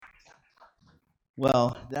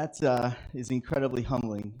Well, that is incredibly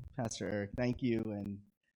humbling, Pastor Eric. Thank you, and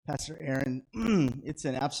Pastor Aaron. It's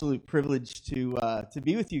an absolute privilege to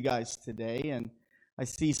be with you guys today, and I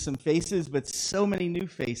see some faces, but so many new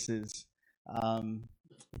faces. Um,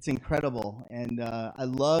 it's incredible, and I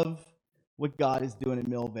love what God is doing in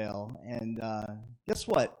Millvale. And guess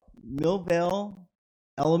what, Millvale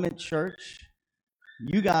Element Church,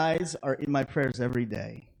 you guys are in my prayers every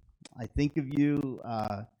day. I think of you.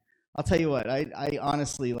 I'll tell you what. I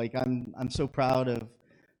honestly I'm so proud of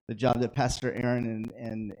the job that Pastor Aaron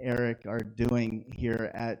and Eric are doing here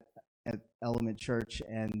at Element Church,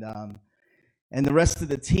 and the rest of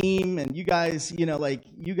the team. And you guys,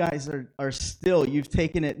 you guys are still. You've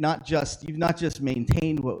taken it you've not just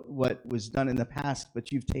maintained what was done in the past, but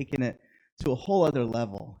you've taken it to a whole other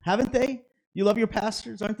level, haven't they? You love your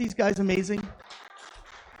pastors, aren't these guys amazing?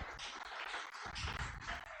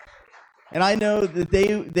 And I know that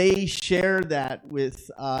they share that with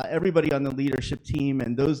everybody on the leadership team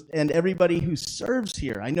and everybody who serves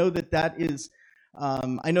here. I know that is,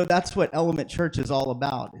 I know that's what Element Church is all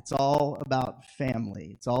about. It's all about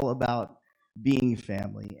family. It's all about being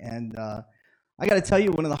family. And I got to tell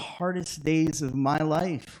you, one of the hardest days of my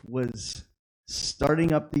life was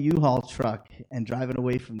starting up the U-Haul truck and driving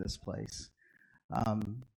away from this place.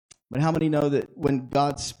 But how many know that when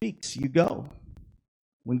God speaks, you go?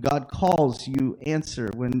 When God calls, you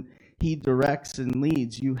answer. When He directs and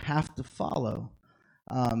leads, you have to follow.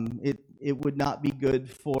 It would not be good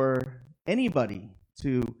for anybody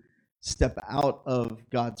to step out of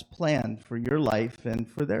God's plan for your life and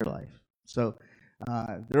for their life. So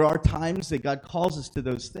there are times that God calls us to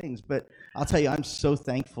those things, but I'll tell you, I'm so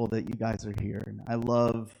thankful that you guys are here, and I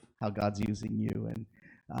love how God's using you, and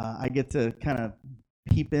I get to kind of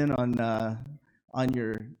peep in on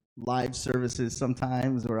your live services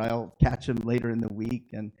sometimes, or I'll catch them later in the week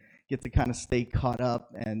and get to kind of stay caught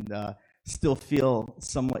up and still feel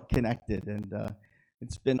somewhat connected, and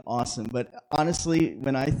it's been awesome. But honestly,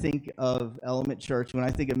 when I think of Element Church, when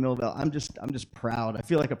I think of Millvale, I'm just proud. I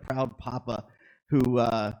feel like a proud papa who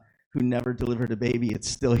never delivered a baby. It's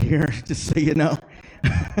still here, just so you know.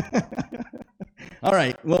 All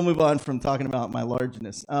right, we'll move on from talking about my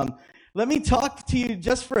largeness. Let me talk to you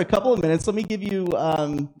just for a couple of minutes. Let me give you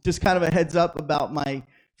just kind of a heads up about my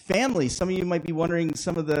family. Some of you might be wondering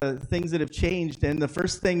some of the things that have changed, and the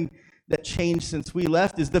first thing that changed since we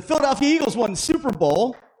left is the Philadelphia Eagles won the Super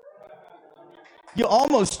Bowl. You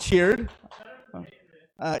almost cheered.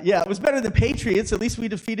 Yeah, it was better than Patriots. At least we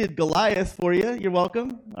defeated Goliath for you. You're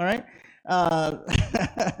welcome. All right.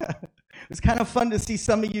 It was kind of fun to see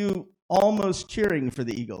some of you almost cheering for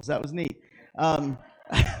the Eagles. That was neat.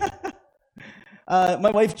 My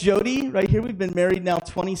wife Jody, right here. We've been married now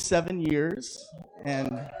 27 years,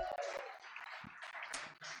 and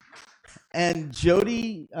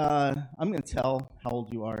Jody, I'm going to tell how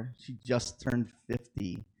old you are. She just turned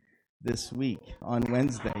 50 this week on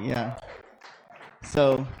Wednesday. Yeah,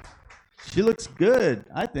 so she looks good,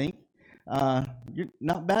 I think. You're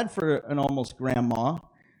not bad for an almost grandma,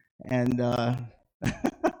 and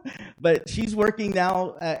but she's working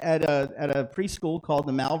now at a preschool called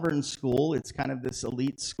the Malvern School. It's kind of this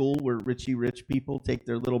elite school where rich people take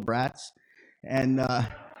their little brats, and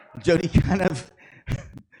Jody kind of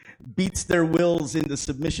beats their wills into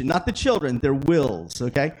submission. Not the children, their wills,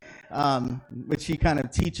 okay? But she kind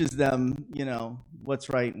of teaches them, what's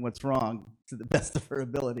right and what's wrong to the best of her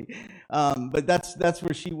ability. But that's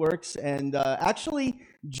where she works. And actually,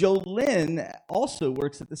 Jolynn also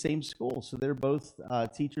works at the same school. So they're both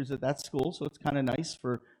teachers at that school. So it's kind of nice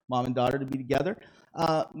for mom and daughter to be together.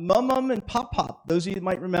 Mum and Pop, those of you that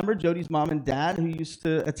might remember, Jody's mom and dad who used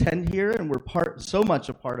to attend here and were so much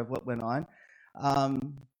a part of what went on.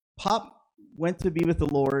 Pop went to be with the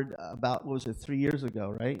Lord about, 3 years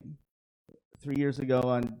ago, right? 3 years ago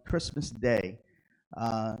on Christmas Day.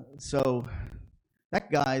 So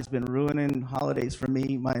that guy's been ruining holidays for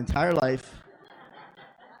me my entire life.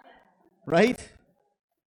 Right?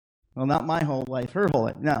 Well, not my whole life, her whole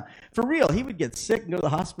life. No, for real, he would get sick and go to the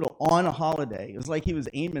hospital on a holiday. It was like he was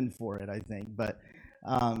aiming for it, I think. But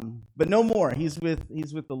no more. He's with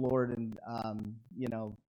the Lord, and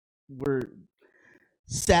we're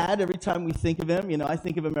sad every time we think of him. I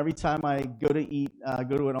think of him every time I go to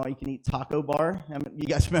an all-you-can-eat taco bar. You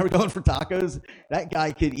guys remember going for tacos? That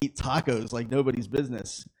guy could eat tacos like nobody's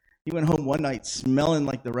business. He went home one night smelling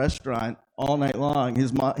like the restaurant all night long.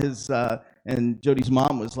 And Jody's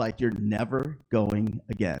mom was like, "You're never going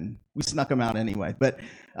again." We snuck him out anyway. But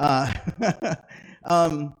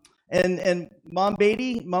and Mom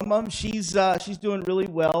Beatty, Mom, she's doing really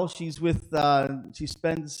well. She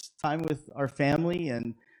spends time with our family,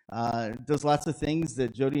 and does lots of things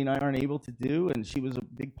that Jody and I aren't able to do, and she was a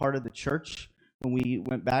big part of the church when we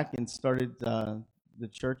went back and started the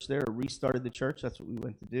church there, or restarted the church. That's what we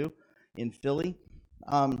went to do in Philly.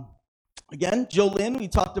 Again, Jolynn, we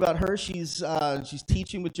talked about her. She's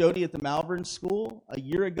teaching with Jody at the Malvern School. A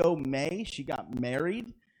year ago, May, she got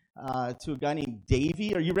married to a guy named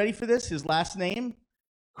Davey. Are you ready for this? His last name?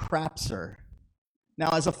 Crapser.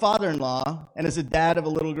 Now, as a father-in-law and as a dad of a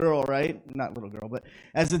little girl, right? Not little girl, but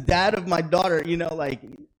as a dad of my daughter,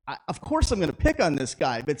 of course I'm going to pick on this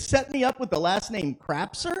guy, but set me up with the last name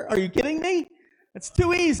Crapser? Are you kidding me? That's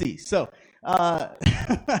too easy. So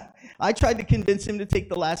I tried to convince him to take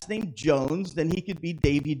the last name Jones, then he could be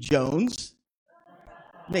Davy Jones.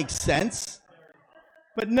 Makes sense.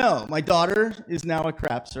 But no, my daughter is now a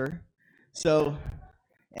Crapser. So,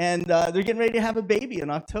 and they're getting ready to have a baby in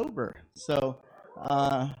October. So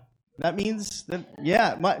that means that,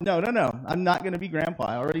 yeah, no. I'm not going to be grandpa.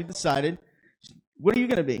 I already decided. What are you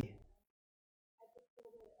going to be?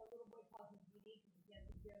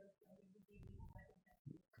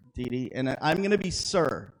 Dee, and I'm going to be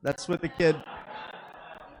Sir. That's what the kid.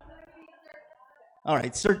 All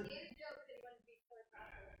right, Sir.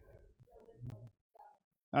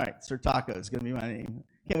 All right, Sir Taco is going to be my name.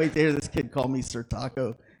 Can't wait to hear this kid call me Sir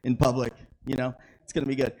Taco in public. It's going to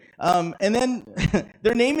be good. And then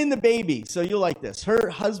they're naming the baby, so you'll like this. Her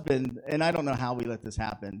husband, and I don't know how we let this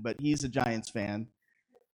happen, but he's a Giants fan.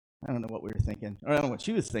 I don't know what we were thinking, or I don't know what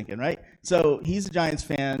she was thinking, right? So he's a Giants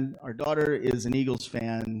fan. Our daughter is an Eagles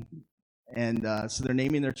fan. And so they're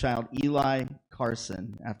naming their child Eli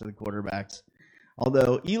Carson after the quarterbacks.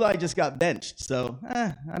 Although Eli just got benched, so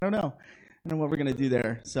I don't know. I don't know what we're going to do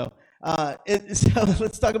there. So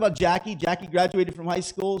let's talk about Jackie. Jackie graduated from high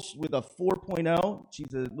school with a 4.0.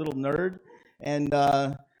 She's a little nerd. And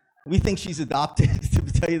we think she's adopted, to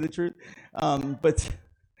tell you the truth. But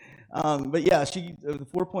yeah, she the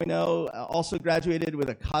 4.0 also graduated with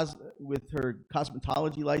her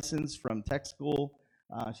cosmetology license from tech school.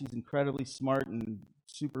 She's incredibly smart and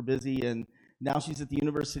super busy, and now she's at the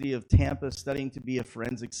University of Tampa studying to be a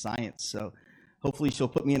forensic science. So hopefully she'll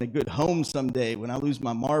put me in a good home someday when I lose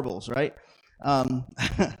my marbles, right?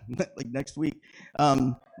 Like next week.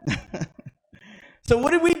 So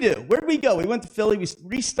what did we do? Where did we go? We went to Philly. We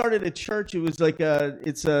restarted a church. It was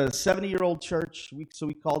it's a 70-year-old church. So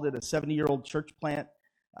we called it a 70-year-old church plant,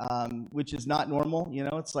 which is not normal.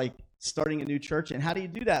 It's like starting a new church. And how do you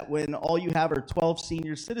do that when all you have are 12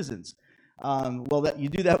 senior citizens? You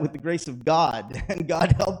do that with the grace of God. And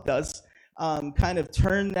God helped us kind of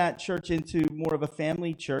turn that church into more of a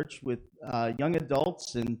family church with young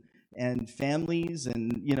adults and families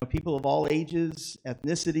and people of all ages,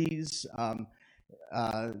 ethnicities.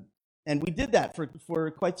 And we did that for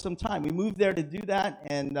quite some time. We moved there to do that,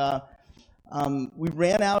 and we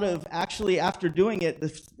ran out of, actually after doing it,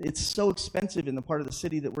 it's so expensive in the part of the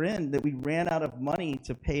city that we're in that we ran out of money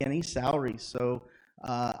to pay any salary. So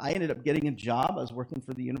I ended up getting a job. I was working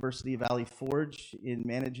for the University of Valley Forge in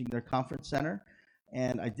managing their conference center,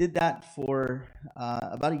 and I did that for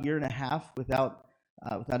about a year and a half without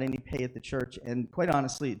any pay at the church. And quite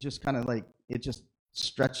honestly, it just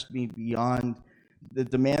stretched me beyond the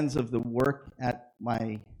demands of the work at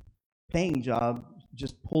my paying job.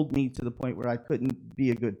 Just pulled me to the point where I couldn't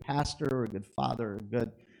be a good pastor or a good father or a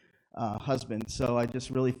good husband. So I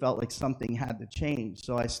just really felt like something had to change.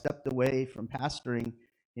 So I stepped away from pastoring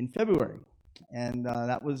in February. And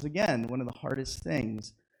that was, again, one of the hardest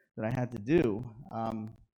things that I had to do.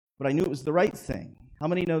 But I knew it was the right thing. How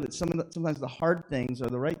many know that sometimes the hard things are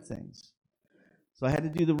the right things? So I had to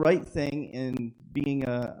do the right thing in being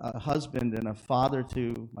a husband and a father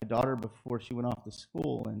to my daughter before she went off to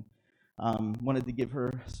school, and wanted to give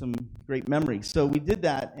her some great memories. So we did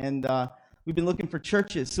that, and we've been looking for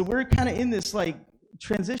churches. So we're kind of in this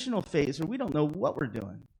transitional phase where we don't know what we're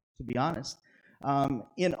doing, to be honest.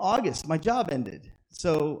 In August, my job ended,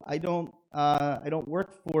 so I don't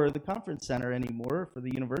work for the conference center anymore, for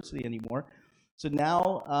the university anymore. So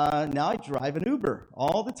now I drive an Uber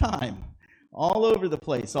all the time, all over the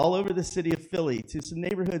place, all over the city of Philly, to some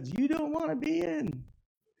neighborhoods you don't want to be in.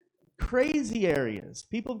 Crazy areas.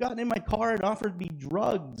 People have gotten in my car and offered me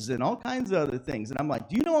drugs and all kinds of other things. And I'm like,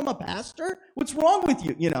 do you know I'm a pastor? What's wrong with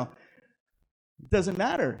you? It doesn't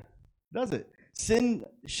matter, does it? Sin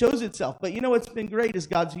shows itself. But what's been great is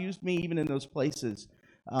God's used me even in those places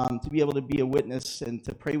to be able to be a witness and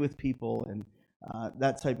to pray with people and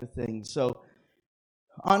that type of thing. So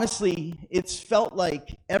honestly, it's felt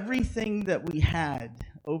like everything that we had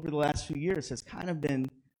over the last few years has kind of been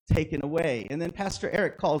taken away. And then Pastor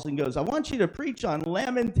Eric calls and goes, I want you to preach on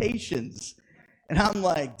Lamentations. And I'm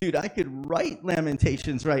like, dude, I could write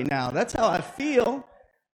Lamentations right now. That's how I feel.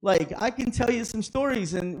 Like, I can tell you some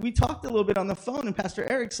stories. And we talked a little bit on the phone, and Pastor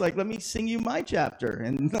Eric's like, let me sing you my chapter.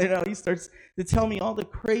 And, he starts to tell me all the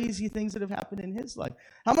crazy things that have happened in his life.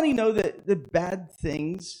 How many know that the bad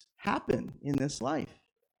things happen in this life?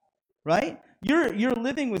 Right? You're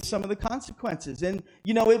living with some of the consequences. And,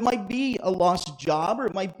 it might be a lost job, or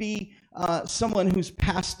it might be someone who's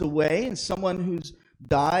passed away and someone who's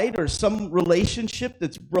died, or some relationship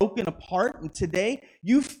that's broken apart. And today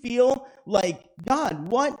you feel like, God,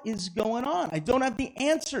 what is going on? I don't have the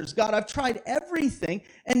answers. God, I've tried everything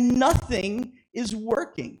and nothing is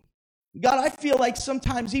working. God, I feel like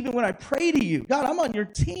sometimes even when I pray to you, God, I'm on your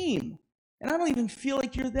team and I don't even feel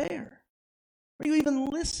like you're there. Are you even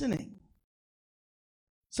listening?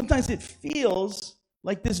 Sometimes it feels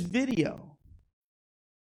like this video.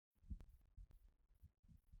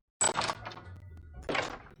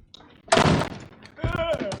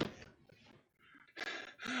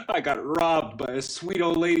 I got robbed by a sweet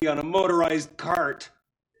old lady on a motorized cart.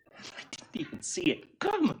 I didn't even see it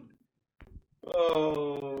coming.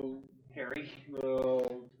 Oh, Harry.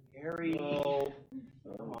 Oh, Harry. Oh,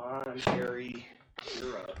 come on, Harry.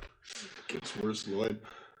 You're up. Gets worse, Lloyd.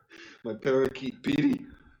 My parakeet, Petey.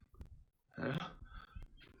 Huh?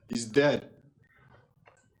 He's dead.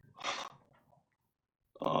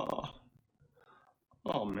 Oh,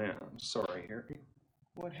 man, I'm sorry, Harry.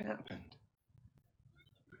 What happened?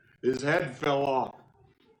 His head fell off.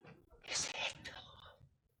 His head fell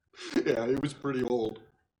off? Yeah, he was pretty old.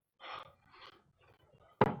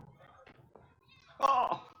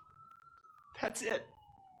 Oh, that's it.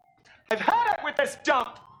 I've had it with this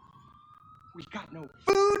dump. We got no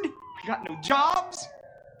food. We got no jobs.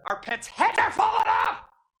 Our pets' heads are falling off.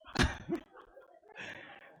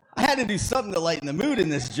 I had to do something to lighten the mood in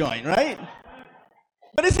this joint, right?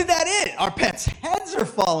 But isn't that it? Our pets' heads are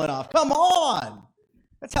falling off. Come on.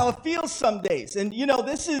 That's how it feels some days. And,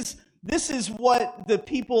 this is what the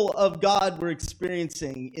people of God were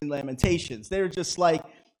experiencing in Lamentations. They were just like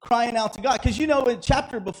crying out to God. Because, in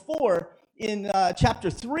chapter before, in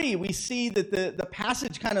chapter 3, we see that the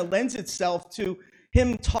passage kind of lends itself to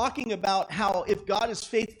him talking about how if God is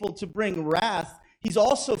faithful to bring wrath, he's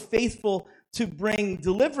also faithful to bring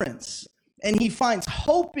deliverance. And he finds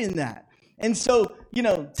hope in that. And so,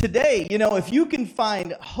 today, if you can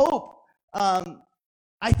find hope,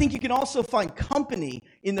 I think you can also find company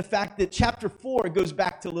in the fact that chapter 4 goes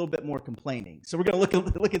back to a little bit more complaining. So we're going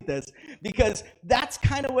to look at this, because that's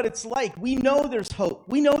kind of what it's like. We know there's hope.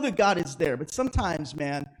 We know that God is there. But sometimes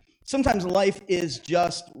life is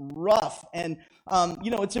just rough. And,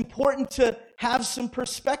 it's important to have some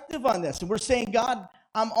perspective on this. And we're saying, God,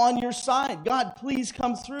 I'm on your side. God, please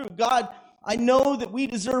come through. God, I know that we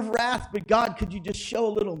deserve wrath, but God, could you just show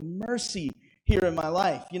a little mercy here in my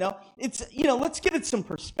life? Let's give it some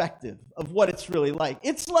perspective of what it's really like.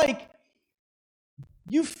 It's like,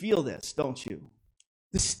 you feel this, don't you?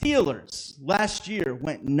 The Steelers last year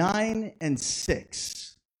went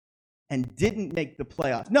 9-6 and didn't make the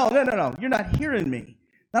playoffs. No, you're not hearing me.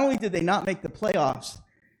 Not only did they not make the playoffs,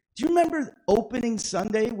 do you remember opening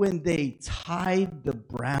Sunday when they tied the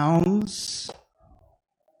Browns?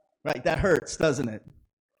 Right, that hurts, doesn't it?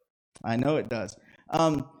 I know it does.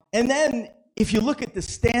 And then, if you look at the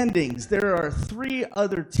standings, there are 3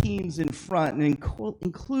 other teams in front,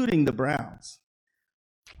 including the Browns.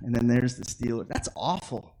 And then there's the Steelers. That's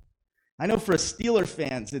awful. I know for a Steeler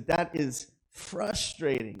fans that is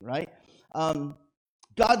frustrating, right?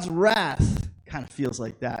 God's wrath kind of feels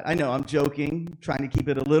like that. I know, I'm joking, trying to keep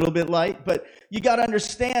it a little bit light, but you got to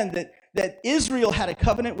understand that Israel had a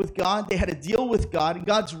covenant with God. They had a deal with God, and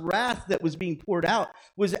God's wrath that was being poured out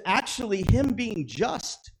was actually him being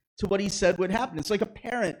just to what he said would happen. It's like a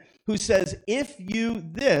parent who says, if you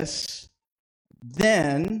this,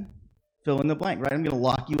 then fill in the blank, right? I'm going to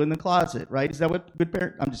lock you in the closet, right? Is that what good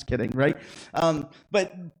parent? I'm just kidding, right?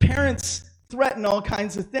 But parents threaten all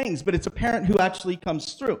kinds of things, but it's a parent who actually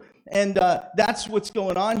comes through. And that's what's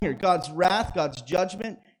going on here. God's wrath, God's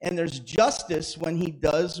judgment, and there's justice when he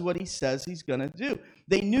does what he says he's going to do.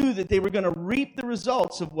 They knew that they were going to reap the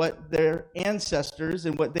results of what their ancestors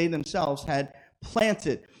and what they themselves had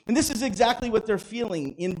planted. And this is exactly what they're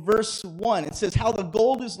feeling. In verse 1, it says, how the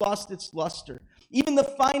gold has lost its luster. Even the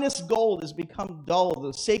finest gold has become dull.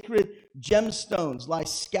 The sacred gemstones lie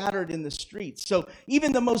scattered in the streets. So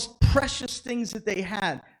even the most precious things that they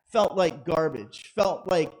had felt like garbage, felt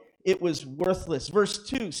like it was worthless. Verse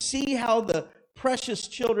 2, see how the precious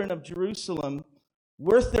children of Jerusalem,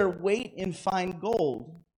 worth their weight in fine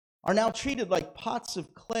gold, are now treated like pots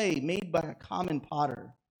of clay made by a common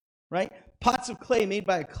potter. Right? Pots of clay made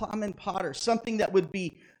by a common potter, something that would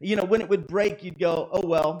be, when it would break, you'd go, oh,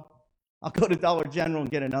 well, I'll go to Dollar General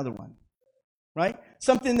and get another one, right?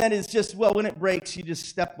 Something that is just, well, when it breaks, you just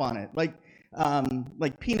step on it,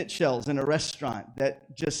 like peanut shells in a restaurant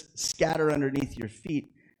that just scatter underneath your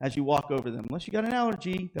feet as you walk over them. Unless you got an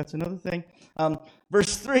allergy, that's another thing.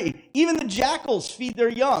 Verse 3, even the jackals feed their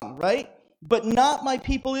young, right? But not my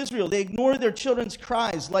people Israel. They ignore their children's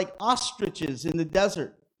cries like ostriches in the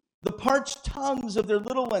desert. The parched tongues of their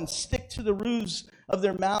little ones stick to the roofs of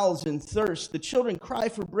their mouths in thirst. The children cry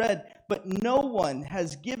for bread, but no one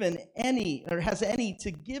has given any or has any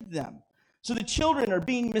to give them. So the children are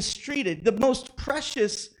being mistreated. The most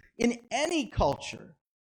precious in any culture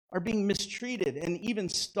are being mistreated and even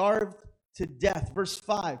starved to death. Verse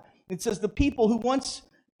 5, it says, the people who once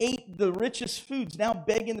ate the richest foods now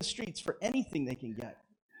beg in the streets for anything they can get.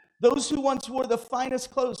 Those who once wore the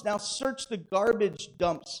finest clothes now search the garbage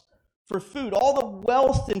dumps for food. All the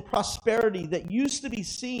wealth and prosperity that used to be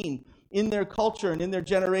seen in their culture and in their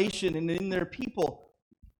generation and in their people.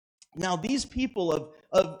 Now these people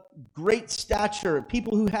of great stature,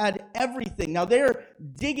 people who had everything, now they're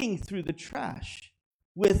digging through the trash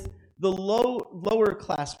with the lower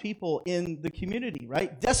class people in the community,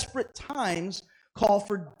 right? Desperate times call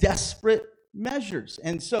for desperate measures.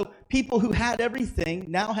 And so people who had everything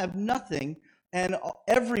now have nothing, and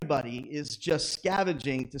everybody is just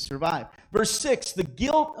scavenging to survive. Verse 6, the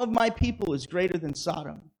guilt of my people is greater than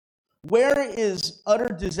Sodom. Where utter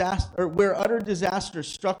disaster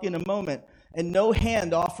struck in a moment, and no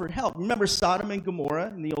hand offered help. Remember Sodom and Gomorrah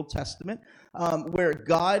in the Old Testament, where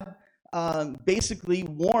God basically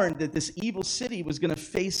warned that this evil city was going to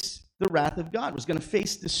face the wrath of God, was going to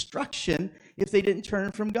face destruction if they didn't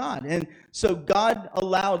turn from God. And so God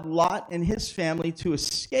allowed Lot and his family to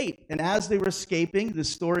escape. And as they were escaping, the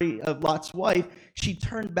story of Lot's wife, she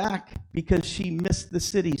turned back because she missed the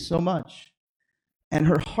city so much. And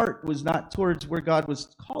her heart was not towards where God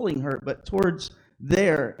was calling her, but towards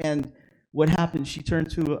there. And what happened? She turned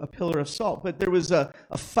to a pillar of salt. But there was a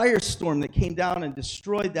firestorm that came down and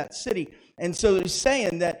destroyed that city. And so they're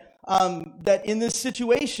saying that that in this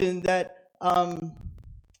situation that I'm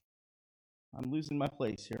losing my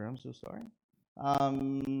place here. I'm so sorry.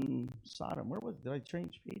 Sodom. Where was it? Did I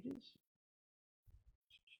change pages?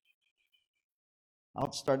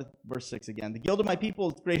 I'll start at verse 6 again. The guilt of my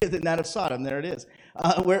people is greater than that of Sodom. There it is.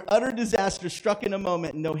 Where utter disaster struck in a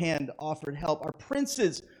moment and no hand offered help. Our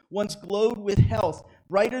princes once glowed with health,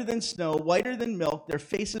 brighter than snow, whiter than milk. Their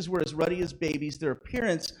faces were as ruddy as babies, their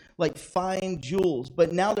appearance like fine jewels.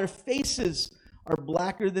 But now their faces are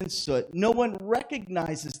blacker than soot. No one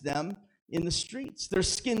recognizes them in the streets. Their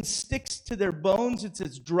skin sticks to their bones. It's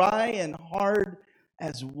as dry and hard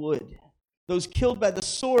as wood. Those killed by the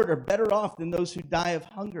sword are better off than those who die of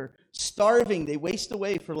hunger. Starving, they waste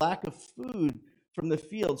away for lack of food from the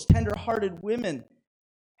fields. Tender-hearted women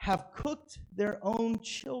have cooked their own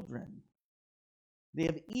children. They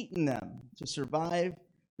have eaten them to survive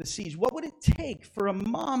the siege. What would it take for a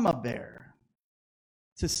mama bear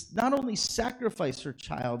to not only sacrifice her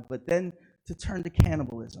child, but then to turn to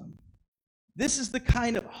cannibalism? This is the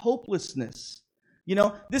kind of hopelessness.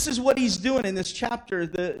 This is what he's doing in this chapter.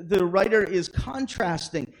 The writer is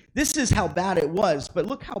contrasting. This is how bad it was, but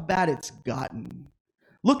look how bad it's gotten.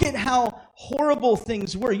 Look at how horrible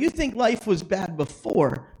things were. You think life was bad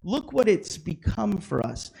before. Look what it's become for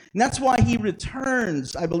us. And that's why he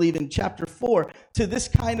returns, I believe, in chapter 4 to this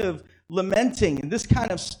kind of lamenting and this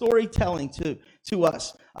kind of storytelling to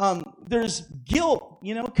us. There's guilt,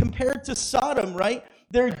 compared to Sodom, right?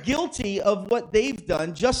 They're guilty of what they've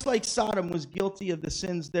done, just like Sodom was guilty of the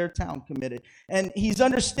sins their town committed. And he's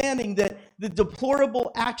understanding that the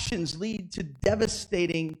deplorable actions lead to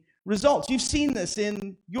devastating results. You've seen this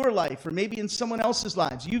in your life or maybe in someone else's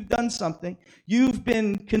lives. You've done something, you've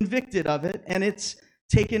been convicted of it, and it's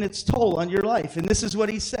taken its toll on your life. And this is what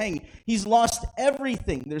he's saying. He's lost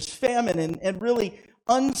everything. There's famine and really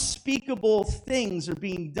unspeakable things are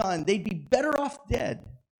being done. They'd be better off dead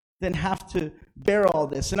than have to bear all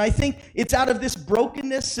this. And I think it's out of this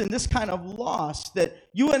brokenness and this kind of loss that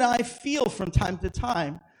you and I feel from time to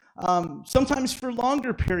time, sometimes for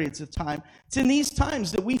longer periods of time. It's in these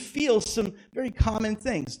times that we feel some very common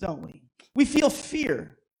things, don't we? We feel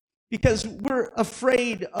fear because we're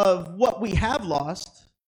afraid of what we have lost.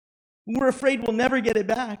 We're afraid we'll never get it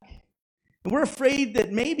back. And we're afraid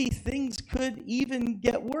that maybe things could even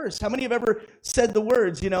get worse. How many have ever said the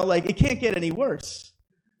words, it can't get any worse?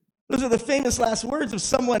 Those are the famous last words of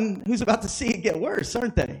someone who's about to see it get worse,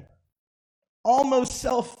 aren't they? almost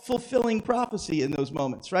self-fulfilling prophecy in those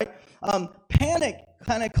moments, right? Panic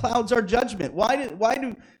kind of clouds our judgment. Why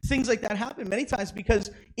do things like that happen? Many times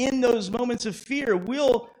because in those moments of fear,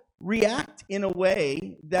 we'll react in a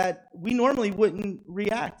way that we normally wouldn't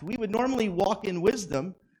react. We would normally walk in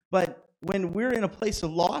wisdom, but when we're in a place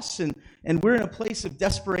of loss and we're in a place of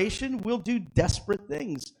desperation, we'll do desperate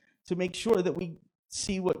things to make sure that we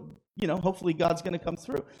see what, hopefully God's going to come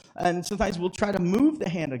through. And sometimes we'll try to move the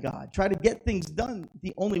hand of God, try to get things done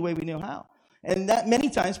the only way we know how. And that many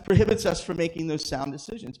times prohibits us from making those sound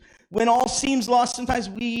decisions. When all seems lost, sometimes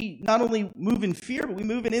we not only move in fear, but we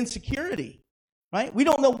move in insecurity, right? We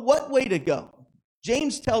don't know what way to go.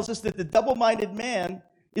 James tells us that the double-minded man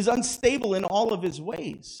is unstable in all of his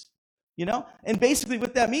ways, And basically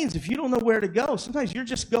what that means, if you don't know where to go, sometimes you're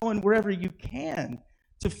just going wherever you can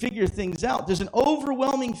to figure things out. There's an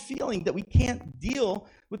overwhelming feeling that we can't deal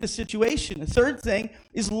with the situation. The third thing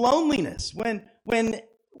is loneliness.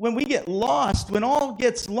 When we get lost, when all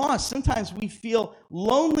gets lost, sometimes we feel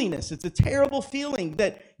loneliness. It's a terrible feeling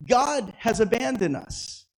that God has abandoned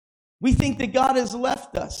us. We think that God has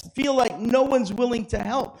left us, feel like no one's willing to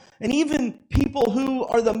help. And even people who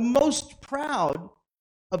are the most proud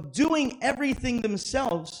of doing everything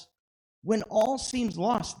themselves, when all seems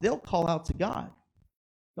lost, they'll call out to God,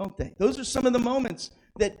 don't they? Those are some of the moments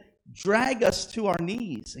that drag us to our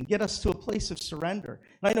knees and get us to a place of surrender.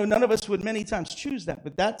 And I know none of us would many times choose that,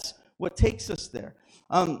 but that's what takes us there.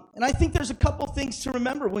 And I think there's a couple things to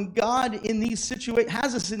remember when God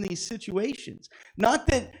has us in these situations. Not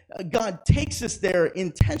that God takes us there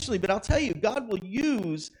intentionally, but I'll tell you, God will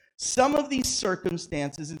use some of these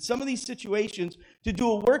circumstances and some of these situations to do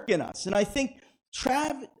a work in us. And I think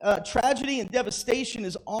tragedy and devastation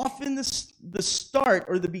is often the start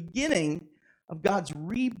or the beginning of God's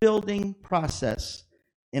rebuilding process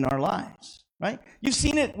in our lives, right? You've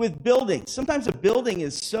seen it with buildings. Sometimes a building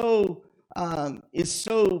is so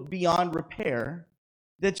beyond repair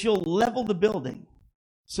that you'll level the building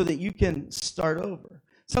so that you can start over.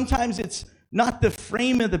 Sometimes it's not the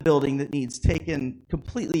frame of the building that needs taken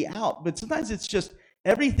completely out, but sometimes it's just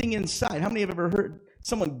everything inside. How many have ever heard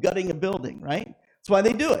someone gutting a building, right? That's why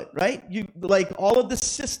they do it, right? You like all of the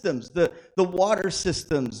systems, the water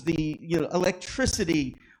systems, the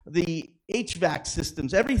electricity, the HVAC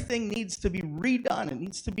systems, everything needs to be redone. It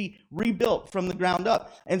needs to be rebuilt from the ground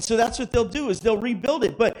up. And so that's what they'll do, is they'll rebuild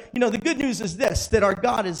it. But the good news is this, that our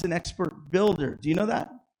God is an expert builder. Do you know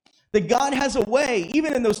that? That God has a way,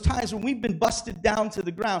 even in those times when we've been busted down to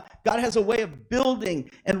the ground, God has a way of building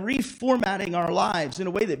and reformatting our lives in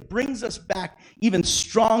a way that brings us back even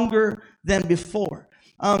stronger than before.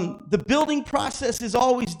 The building process is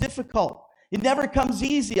always difficult. It never comes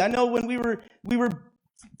easy. I know when we were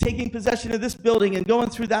taking possession of this building and going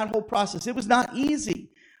through that whole process, it was not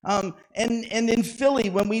easy. And in Philly,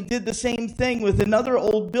 when we did the same thing with another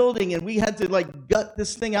old building and we had to gut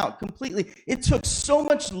this thing out completely, it took so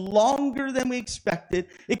much longer than we expected.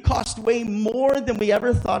 It cost way more than we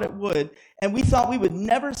ever thought it would. And we thought we would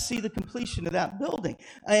never see the completion of that building.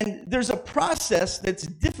 And there's a process that's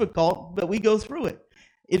difficult, but we go through it.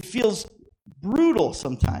 It feels brutal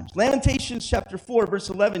sometimes. Lamentations chapter 4, verse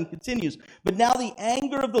 11 continues, "But now the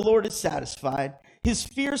anger of the Lord is satisfied. His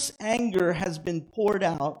fierce anger has been poured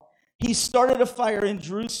out. He started a fire in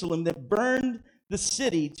Jerusalem that burned the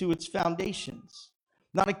city to its foundations.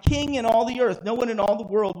 Not a king in all the earth, no one in all the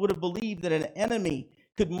world would have believed that an enemy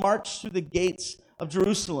could march through the gates of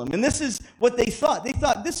Jerusalem." And this is what they thought. They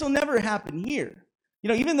thought this will never happen here.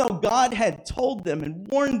 Even though God had told them and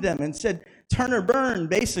warned them and said, turn or burn,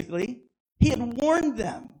 basically, he had warned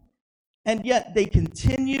them. And yet they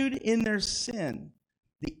continued in their sin.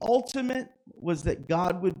 The ultimate was that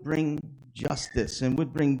God would bring justice and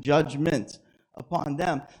would bring judgment upon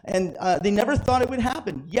them. And they never thought it would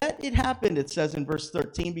happen. Yet it happened, it says in verse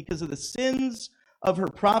 13, because of the sins of her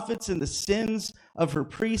prophets and the sins of her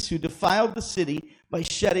priests who defiled the city by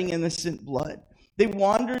shedding innocent blood. They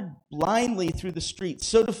wandered blindly through the streets,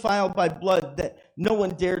 so defiled by blood that no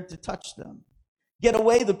one dared to touch them. "Get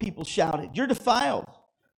away," the people shouted. "You're defiled.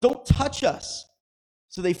 Don't touch us."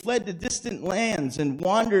 So they fled to distant lands and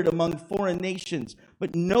wandered among foreign nations,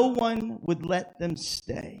 but no one would let them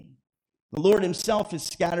stay. The Lord himself has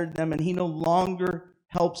scattered them, and he no longer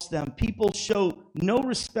helps them. People show no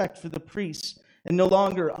respect for the priests and no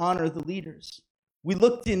longer honor the leaders. We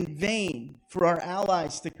looked in vain for our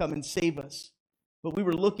allies to come and save us, but we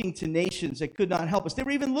were looking to nations that could not help us. They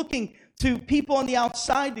were even looking to people on the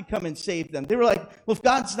outside to come and save them. They were like, well, if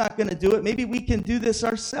God's not going to do it, maybe we can do this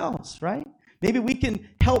ourselves, right? Maybe we can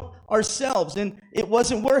help ourselves. And it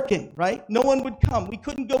wasn't working, right? No one would come. We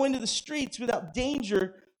couldn't go into the streets without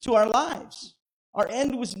danger to our lives. Our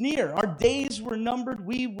end was near. Our days were numbered.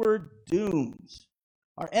 We were doomed.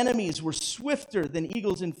 Our enemies were swifter than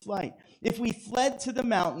eagles in flight. If we fled to the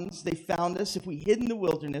mountains, they found us. If we hid in the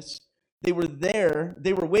wilderness, they were there.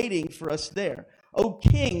 They were waiting for us there. O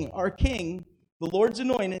King, our King, the Lord's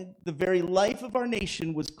anointed, the very life of our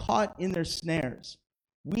nation was caught in their snares.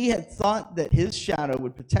 We had thought that his shadow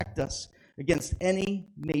would protect us against any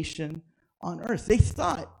nation on earth. They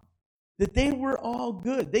thought that they were all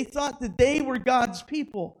good. They thought that they were God's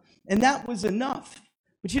people, and that was enough.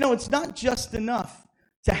 But it's not just enough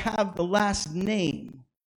to have the last name.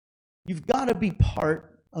 You've got to be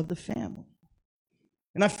part of the family.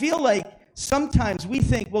 And I feel like sometimes we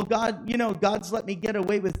think, well, God, God's let me get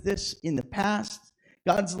away with this in the past.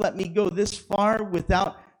 God's let me go this far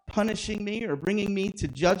without punishing me or bringing me to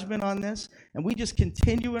judgment on this. And we just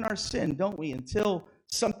continue in our sin, don't we, until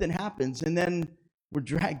something happens, and then we're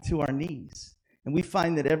dragged to our knees. And we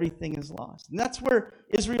find that everything is lost. And that's where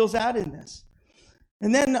Israel's at in this.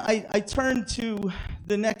 And then I turn to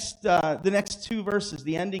the next two verses,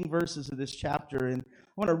 the ending verses of this chapter, and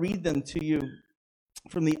I want to read them to you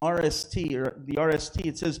from the RST.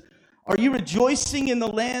 It says, "Are you rejoicing in the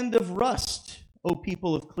land of rust, O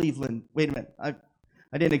people of Cleveland?" Wait a minute, I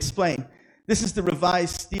didn't explain. This is the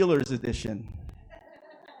Revised Steelers edition.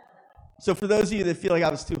 So for those of you that feel like I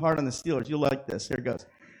was too hard on the Steelers, you'll like this. Here it goes.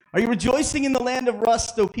 "Are you rejoicing in the land of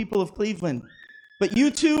rust, O people of Cleveland? But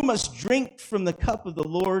you too must drink from the cup of the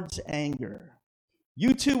Lord's anger.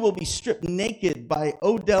 You too will be stripped naked by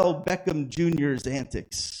Odell Beckham Jr.'s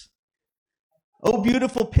antics. Oh,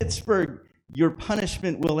 beautiful Pittsburgh, your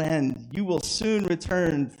punishment will end. You will soon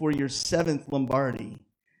return for your 7th Lombardi.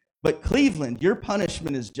 But Cleveland, your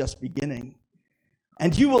punishment is just beginning.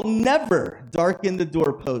 And you will never darken the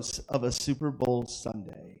doorposts of a Super Bowl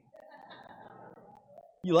Sunday."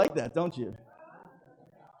 You like that, don't you?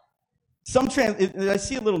 I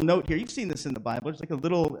see a little note here. You've seen this in the Bible. There's like a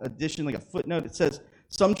little addition, like a footnote. It says,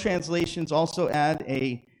 some translations also add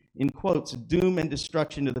in quotes, doom and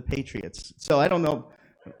destruction to the Patriots. So I don't know.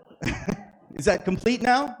 Is that complete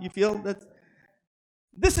now? You feel that?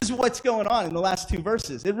 This is what's going on in the last two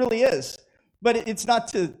verses. It really is. But it's not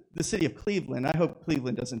to the city of Cleveland. I hope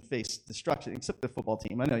Cleveland doesn't face destruction, except the football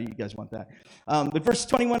team. I know you guys want that. But verse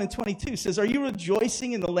 21 and 22 says, "Are you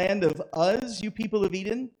rejoicing in the land of Uz, you people of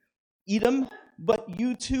Edom? But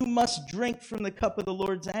you too must drink from the cup of the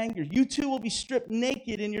Lord's anger. You too will be stripped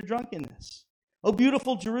naked in your drunkenness. O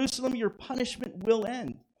beautiful Jerusalem, your punishment will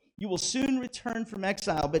end. You will soon return from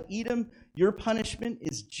exile. But Edom, your punishment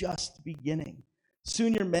is just beginning.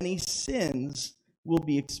 Soon your many sins will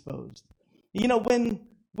be exposed."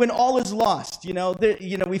 When all is lost,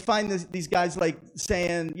 we find these guys like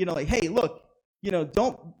saying, like, hey, look,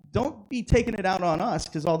 don't be taking it out on us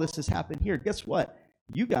because all this has happened here. Guess what?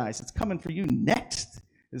 You guys, it's coming for you next,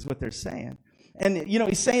 is what they're saying. And,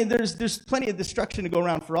 he's saying there's plenty of destruction to go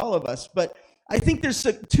around for all of us. But I think there's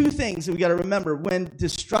two things that we got to remember when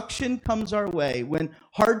destruction comes our way, when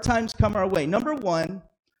hard times come our way. Number one,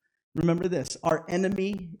 remember this: our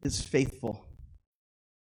enemy is faithful.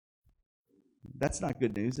 That's not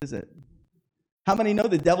good news, is it? How many know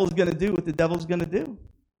the devil's going to do what the devil's going to do?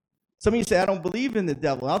 Some of you say, I don't believe in the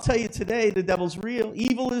devil. I'll tell you today, the devil's real.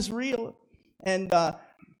 Evil is real. And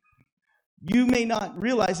you may not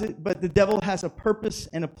realize it, but the devil has a purpose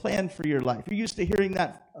and a plan for your life. You're used to hearing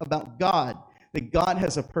that about God, that God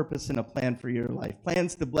has a purpose and a plan for your life.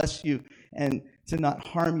 Plans to bless you and to not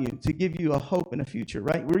harm you, to give you a hope and a future,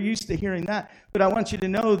 right? We're used to hearing that. But I want you to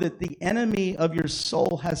know that the enemy of your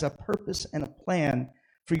soul has a purpose and a plan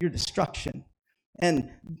for your destruction.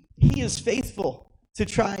 And he is faithful to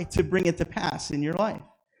try to bring it to pass in your life.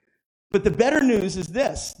 But the better news is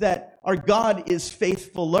this, that our God is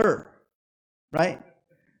faithfuler, right?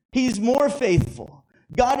 He's more faithful.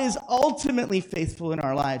 God is ultimately faithful in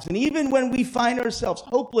our lives. And even when we find ourselves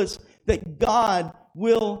hopeless, that God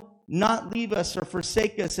will not leave us or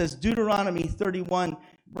forsake us, as Deuteronomy 31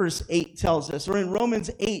 verse 8 tells us, or in Romans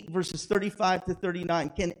 8 verses 35 to 39.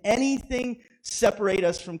 Can anything separate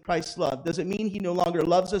us from Christ's love? Does it mean he no longer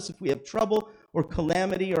loves us if we have trouble or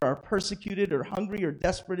calamity or are persecuted or hungry or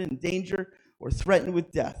desperate in danger or threatened with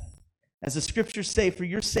death? As the scriptures say, for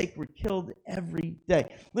your sake we're killed every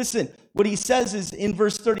day. Listen, what he says is in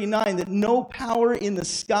verse 39 that no power in the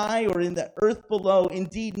sky or in the earth below,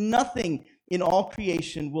 indeed nothing in all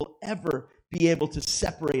creation will ever be able to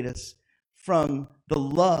separate us from the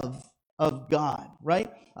love of God,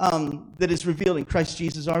 right? That is revealed in Christ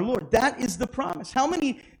Jesus our Lord. That is the promise. How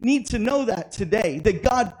many need to know that today? That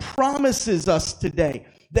God promises us today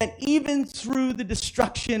that even through the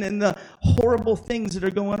destruction and the horrible things that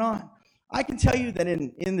are going on, I can tell you that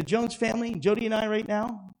in the Jones family, Jody and I right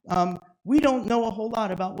now, we don't know a whole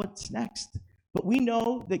lot about what's next, but we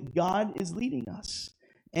know that God is leading us,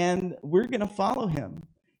 and we're going to follow him,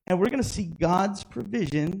 and we're going to see God's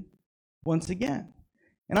provision once again.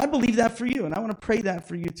 And I believe that for you, and I want to pray that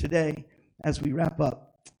for you today as we wrap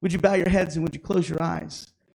up. Would you bow your heads and would you close your eyes?